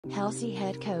Chelsea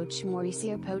head coach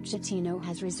Mauricio Pochettino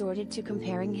has resorted to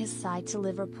comparing his side to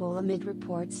Liverpool amid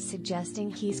reports suggesting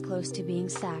he's close to being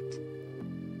sacked.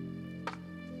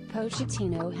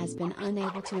 Pochettino has been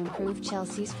unable to improve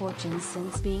Chelsea's fortunes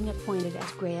since being appointed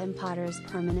as Graham Potter's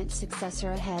permanent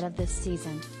successor ahead of this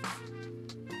season.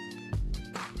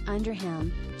 Under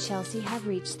him, Chelsea have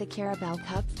reached the Carabao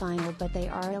Cup final, but they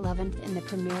are 11th in the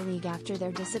Premier League after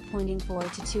their disappointing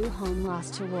 4-2 home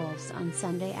loss to Wolves on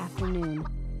Sunday afternoon.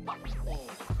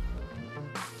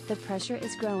 The pressure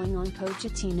is growing on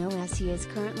Pochettino as he is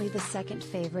currently the second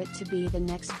favourite to be the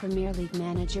next Premier League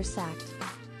manager sacked.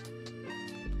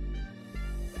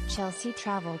 Chelsea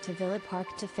travel to Villa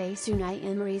Park to face Unai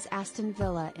Emery's Aston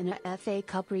Villa in a FA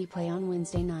Cup replay on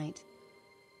Wednesday night.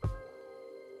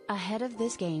 Ahead of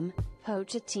this game,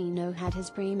 Pochettino had his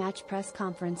pre-match press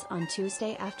conference on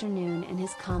Tuesday afternoon, and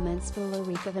his comments will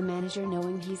reek of the manager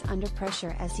knowing he's under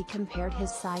pressure as he compared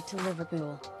his side to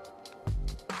Liverpool.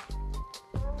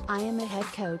 "I am a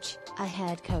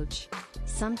head coach.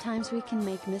 Sometimes we can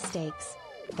make mistakes.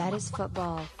 That is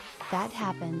football. That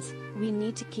happens. We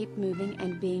need to keep moving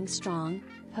and being strong,"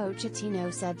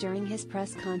 Pochettino said during his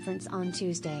press conference on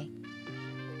Tuesday.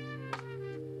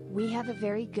 "We have a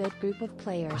very good group of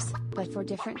players, but for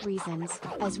different reasons,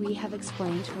 as we have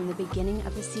explained from the beginning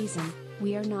of the season,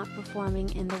 we are not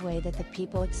performing in the way that the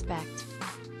people expect.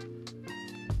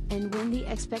 And when the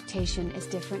expectation is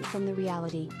different from the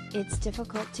reality, it's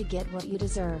difficult to get what you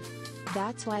deserve.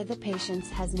 That's why the patience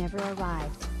has never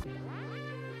arrived."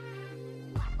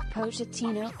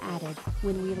 Pochettino added,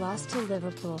 "When we lost to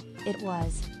Liverpool, it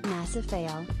was massive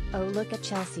fail. Oh, look at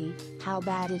Chelsea, how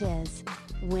bad it is.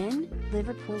 When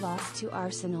Liverpool lost to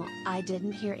Arsenal, I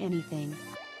didn't hear anything.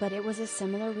 But it was a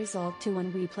similar result to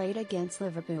when we played against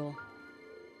Liverpool.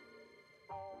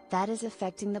 That is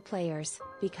affecting the players,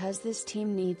 because this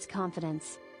team needs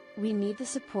confidence. We need the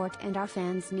support and our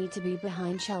fans need to be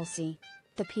behind Chelsea.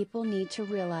 The people need to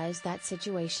realize that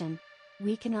situation.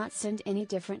 We cannot send any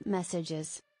different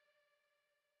messages."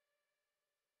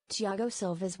 Thiago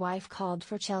Silva's wife called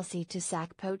for Chelsea to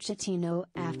sack Pochettino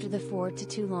after the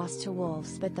 4-2 loss to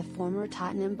Wolves, but the former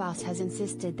Tottenham boss has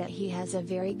insisted that he has a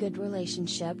very good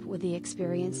relationship with the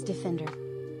experienced defender.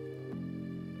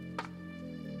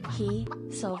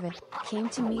 Silva, came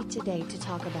to me today to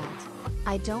talk about.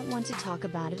 I don't want to talk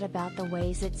about it about the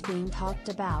ways it's being talked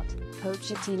about,"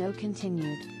 Pochettino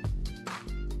continued.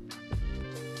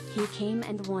 "He came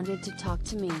and wanted to talk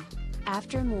to me.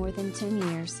 After more than 10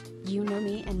 years, you know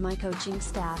me and my coaching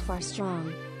staff are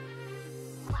strong.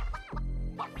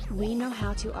 We know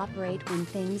how to operate when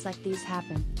things like these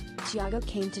happen. Thiago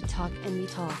came to talk and we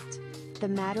talked. The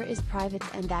matter is private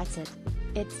and that's it.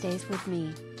 It stays with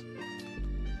me.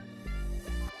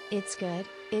 It's good,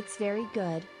 it's very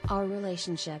good, our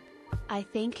relationship. I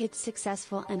think it's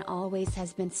successful and always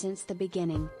has been since the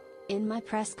beginning. In my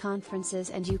press conferences,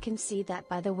 and you can see that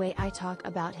by the way I talk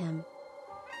about him.